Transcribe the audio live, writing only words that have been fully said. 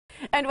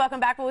And welcome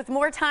back. Well, with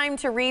more time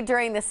to read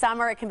during the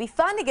summer, it can be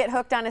fun to get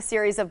hooked on a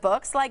series of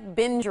books like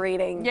binge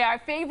reading. Yeah, our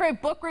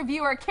favorite book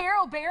reviewer,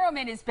 Carole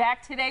Barrowman, is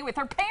back today with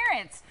her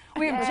parents.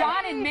 We have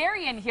John and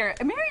Marion here.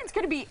 Marion's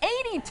going to be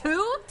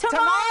 82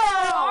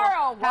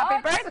 tomorrow.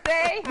 Happy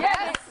birthday.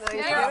 Yes.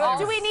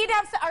 Do we need to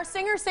have our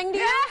singer sing to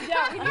you?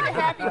 Yeah, we need a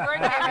happy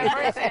birthday. Happy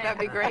birthday. That'd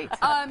be great.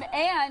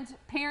 And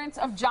parents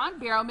of John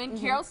Barrowman,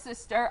 Carole's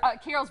sister,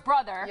 Carole's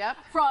brother,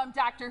 from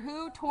Doctor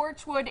Who,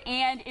 Torchwood,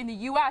 and in the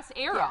U.S.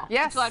 era.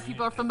 Yes. Which a lot of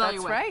people are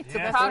familiar with. Right. So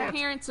proud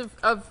parents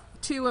of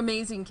two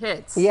amazing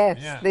kids.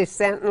 Yes, they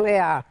certainly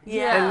are.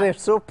 Yeah. And we're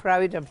so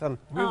proud of them.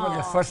 We were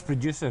the first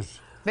producers.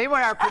 They were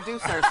our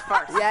producers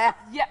first. Yeah,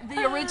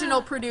 the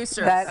original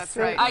producers. That's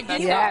right.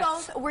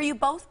 Were you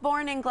both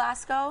born in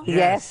Glasgow?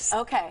 Yes.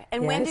 Okay.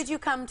 And when did you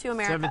come to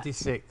America?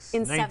 76.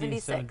 In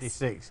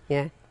 1976.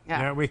 Yeah.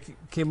 Yeah, we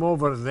came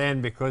over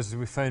then because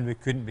we found we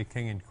couldn't be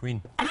king and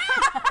queen.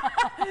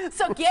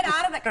 So get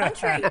out of the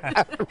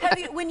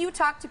country. When you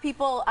talk to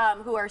people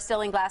who are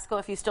still in Glasgow,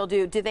 if you still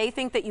do they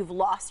think that you've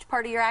lost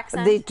part of your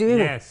accent? They do.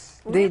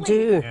 Yes. They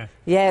do. Yeah.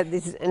 Yeah,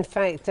 in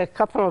fact, a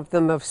couple of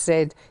them have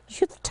said,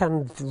 you've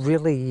turned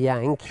really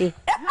Yankee.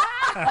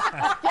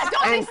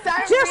 Don't they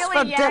sound Just really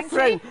for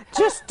Yankee?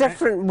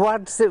 different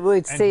words that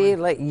we'd say,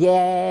 like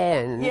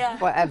and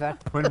whatever.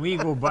 When we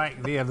go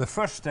back there, the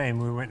first time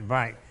we went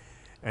back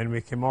and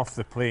we came off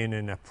the plane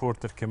and a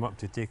porter came up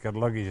to take our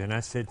luggage and I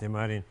said to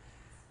Marion,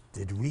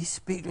 did we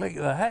speak like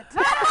that?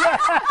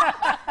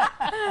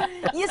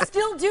 You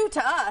still do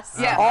to us.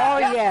 Yeah. Oh,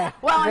 yeah.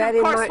 Well, and very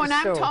of course, much when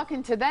I'm so.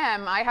 talking to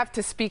them, I have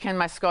to speak in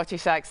my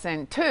Scottish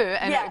accent too,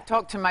 and I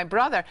talk to my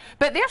brother.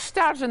 But they're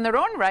stars in their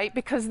own right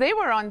because they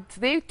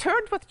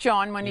toured with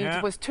John when he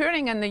was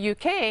touring in the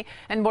UK,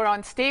 and we're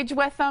on stage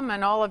with him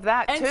and all of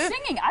that and too.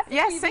 Singing. I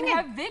think we even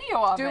have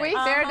video of it. Do we?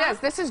 There it is.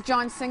 This is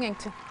John singing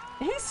too.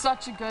 He's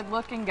such a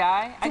good-looking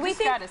guy. I just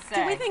gotta say.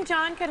 Do we think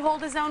John could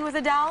hold his own with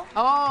Adele?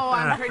 Oh,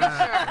 I'm pretty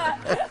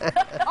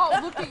sure. Oh,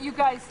 look at you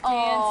guys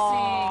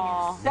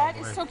dancing. That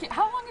is so cute.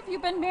 How long have you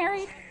been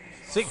married?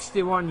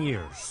 61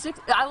 years.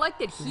 I like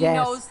that he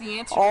knows the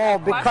answer to Oh,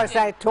 that because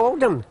question. I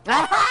told him.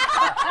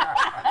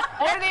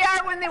 There they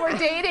are when they were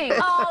dating.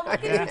 Oh,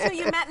 look at you two.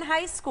 You met in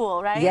high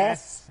school, right?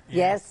 Yes,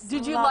 yes.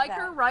 Did you like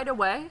her right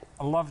away?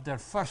 I loved her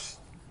first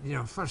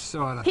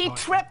saw her. He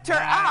tripped her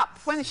up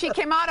when she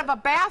came out of a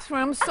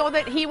bathroom so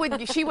that he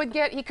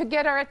could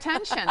get her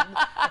attention.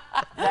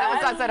 That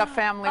was us at a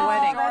family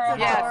wedding.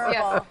 That's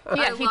adorable.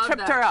 Yes. He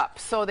tripped her up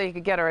so that he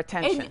could get her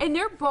attention. And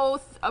they're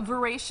both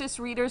voracious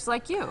readers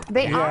like you.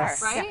 They are,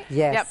 right?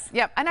 Yes.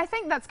 Yep. And I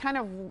think that's kind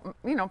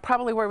of,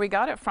 probably where we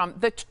got it from.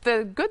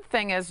 The good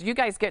thing is you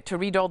guys get to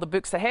read all the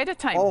books ahead of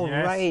time. Oh,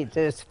 right.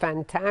 It's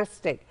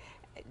fantastic.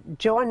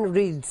 John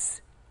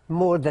reads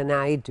more than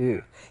I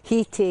do.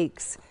 He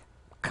takes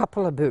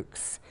couple of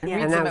books and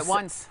reads them at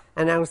once.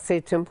 And I'll say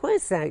to him, what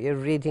is that your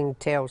reading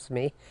tells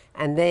me?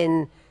 And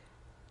then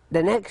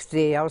the next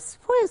day I'll say,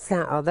 what is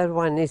that other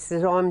one? He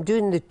says, oh, I'm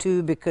doing the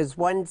two because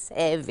one's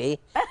heavy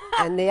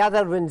and the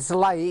other one's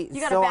light,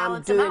 so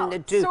I'm doing the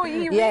two. So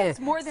he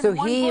reads more than one book.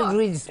 So he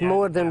reads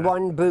more than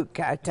one book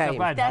at a time.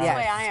 That's the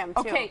way I am,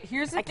 too. Okay,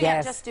 here's the thing. I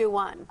can't just do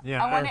one.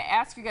 I want to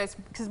ask you guys,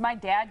 because my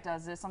dad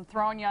does this. I'm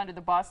throwing you under the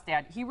bus,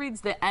 Dad. He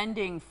reads the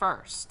ending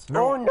first.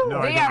 No,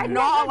 they are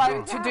not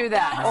allowed to do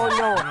that. Oh,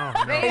 no.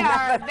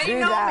 They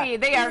know me.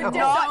 They are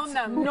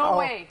not. No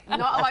way.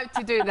 Not allowed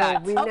to do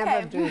that. We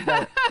never do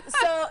that.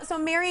 So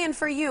Marion,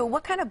 for you,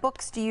 what kind of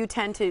books do you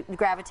tend to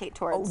gravitate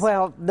towards?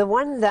 Well, the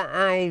one that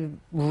I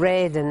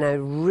read and I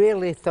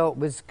really thought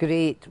was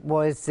great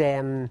was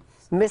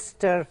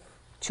Mr.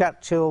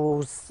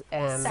 Churchill's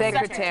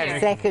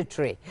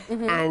secretary.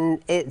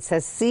 And it's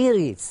a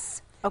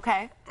series.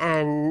 Okay.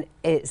 And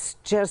it's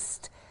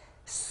just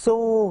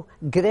so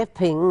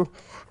gripping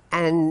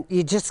and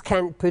you just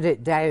can't put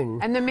it down.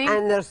 And the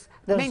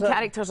main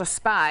character's a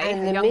spy,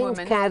 and a young woman.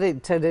 the main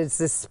character is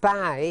the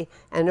spy,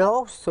 and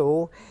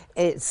also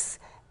it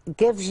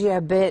gives you a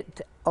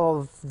bit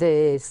of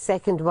the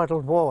Second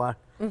World War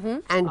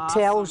and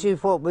tells you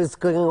what was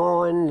going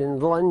on in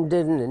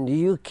London and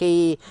the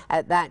UK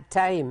at that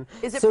time.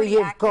 Is it so pretty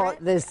you've accurate?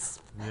 got this,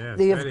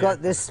 you've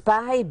got the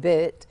spy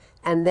bit,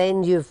 and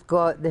then you've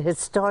got the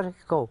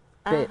historical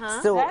bit.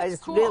 So That's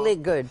it's cool. really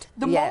good.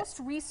 The most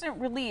recent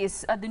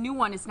release, the new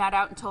one, is not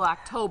out until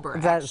October.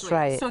 That's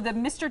right. So the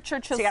Mr.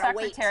 Churchill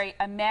secretary,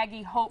 a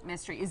Maggie Hope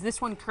mystery. Is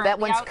this one currently out? That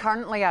one's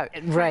currently out.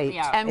 Right.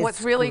 And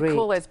what's really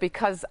cool is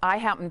because I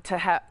happen to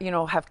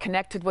have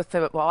connected with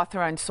the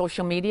author on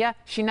social media,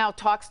 she now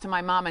talks to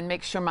my mom and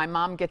makes sure my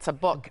mom gets a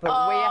book way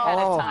ahead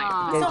of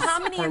time. So how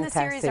many in the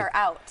series are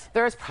out?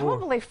 There's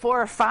probably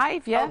 4 or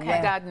 5. Yeah, my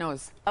dad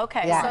knows.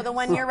 Okay, so the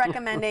one you're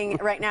recommending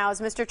right now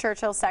is Mr.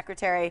 Churchill's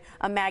secretary,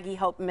 a Maggie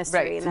Hope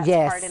mystery, and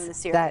that's part in the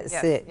series.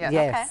 That's it. Yes.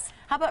 Okay.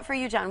 How about for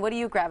you, John? What do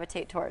you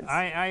gravitate towards?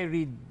 I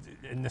read,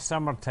 in the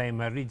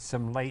summertime, I read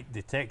some light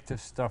detective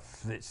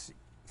stuff that's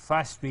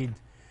fast read.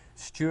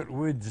 Stuart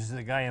Woods is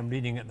the guy I'm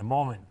reading at the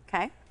moment.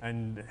 Okay.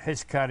 And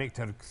his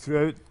character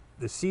throughout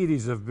the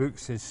series of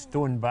books is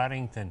Stone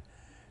Barrington.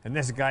 And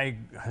this guy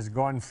has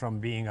gone from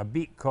being a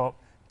beat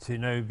cop to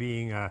now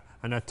being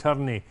an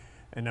attorney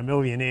and a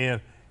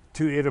millionaire,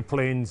 2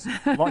 aeroplanes,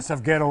 lots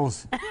of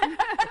girls.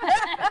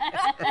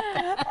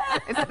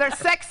 They're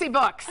sexy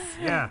books.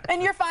 Yeah.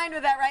 And you're fine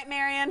with that, right,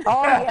 Marion?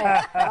 Oh,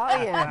 yeah.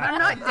 Oh, yeah. I'm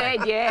not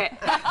dead yet.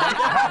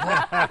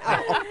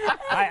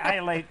 I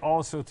like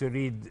also to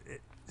read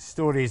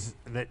stories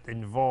that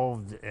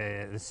involved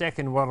the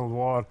Second World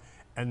War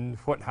and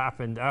what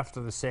happened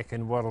after the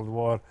Second World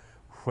War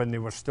when they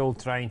were still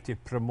trying to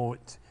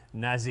promote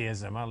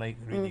Nazism. I like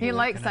reading. He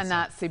likes a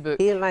Nazi book.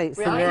 He likes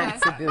the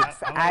Nazi books.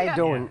 I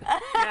don't.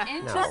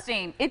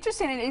 Interesting.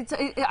 Interesting. And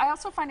I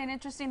also find it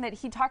interesting that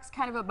he talks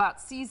kind of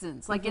about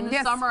seasons. Like in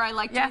the summer, I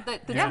like to read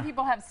that some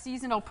people have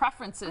seasonal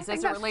preferences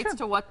as it relates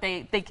to what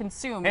they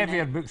consume.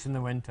 Heavier books in the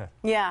winter.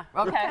 Yeah.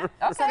 Okay.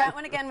 So that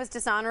one again was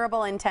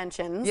Dishonorable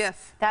Intentions.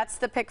 Yes. That's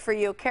the pick for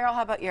you. Carol,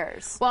 how about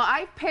yours? Well,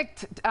 I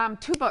picked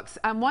 2 books.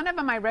 One of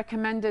them I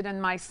recommended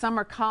in my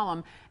summer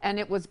column, and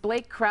it was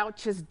Blake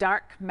Crouch's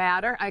Dark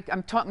Matter.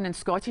 I'm talking in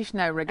Scottish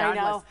now,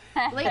 regardless.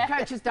 Blake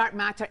Crouch's Dark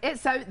Matter.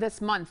 It's out this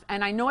month,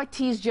 and I know I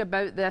teased you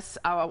about this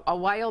a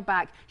while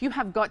back. You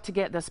have got to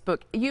get this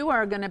book. You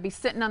are going to be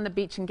sitting on the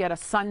beach and get a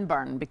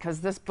sunburn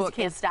because this book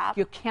you can't stop.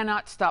 You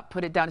cannot stop.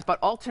 Put it down. It's about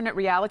alternate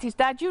realities.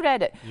 Dad, you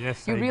read it.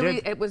 Yes, you I really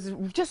did. It was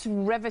just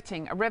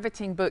riveting, a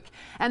riveting book.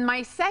 And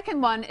my second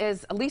one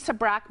is Lisa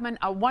Brackman,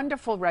 a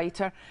wonderful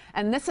writer,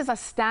 and this is a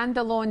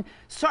standalone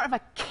sort of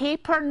a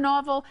caper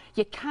novel.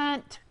 You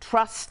can't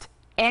trust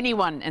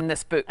anyone in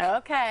this book.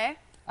 Okay.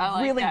 I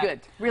like Really that. good,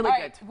 really All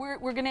right, good.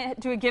 We're going to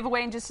do a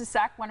giveaway in just a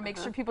sec. Want to make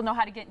sure people know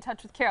how to get in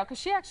touch with Carol because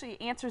she actually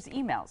answers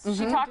emails.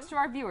 She talks to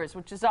our viewers,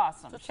 which is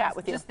awesome. chat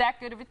with you. Just that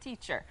good of a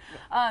teacher.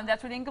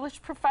 That's what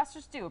English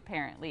professors do,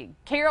 apparently.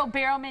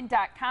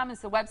 CaroleBarrowman.com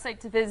is the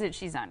website to visit.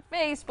 She's on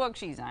Facebook,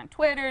 she's on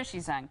Twitter,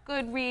 she's on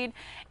Goodread,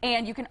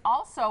 and you can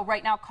also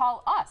right now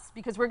call us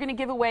because we're going to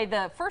give away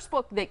the first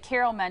book that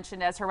Carol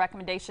mentioned as her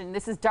recommendation.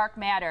 This is Dark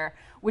Matter,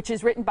 which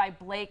is written by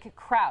Blake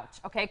Crouch.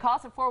 Okay, call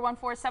us at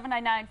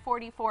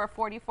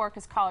 414-799-4444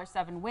 because caller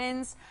 7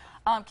 wins.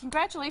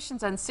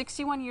 Congratulations on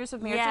 61 years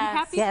of marriage and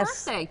happy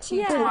birthday to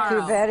you tomorrow.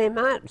 Thank you very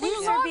much. We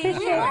love Appreciate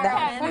that.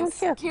 that.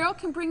 Thank you. Carol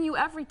can bring you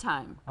every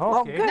time.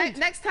 Okay. good.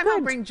 Next time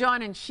I'll bring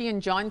John, and she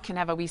and John can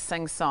have a wee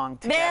sing-song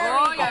together. There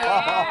Oh, we go.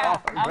 yeah.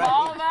 I'm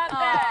all about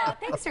that.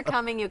 Thanks for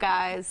coming, you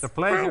guys. It's a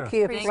pleasure. Thank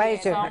you. Thank you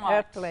Pleasure. so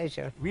much. A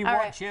pleasure. We All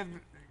watch you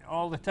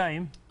all the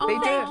time.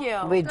 Thank you.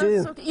 We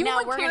do. Even Now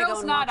when we're Carol's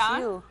going to not watch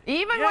on. you.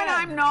 Even when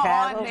I'm not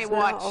on, they Carol's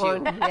watch not you.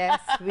 on. Yes,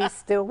 we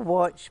still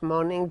watch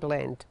Morning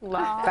Blend.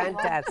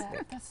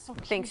 Fantastic. That's so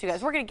cute. Thanks, you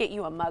guys. We're going to get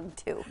you a mug,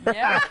 too.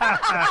 Yeah.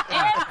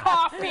 And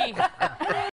coffee.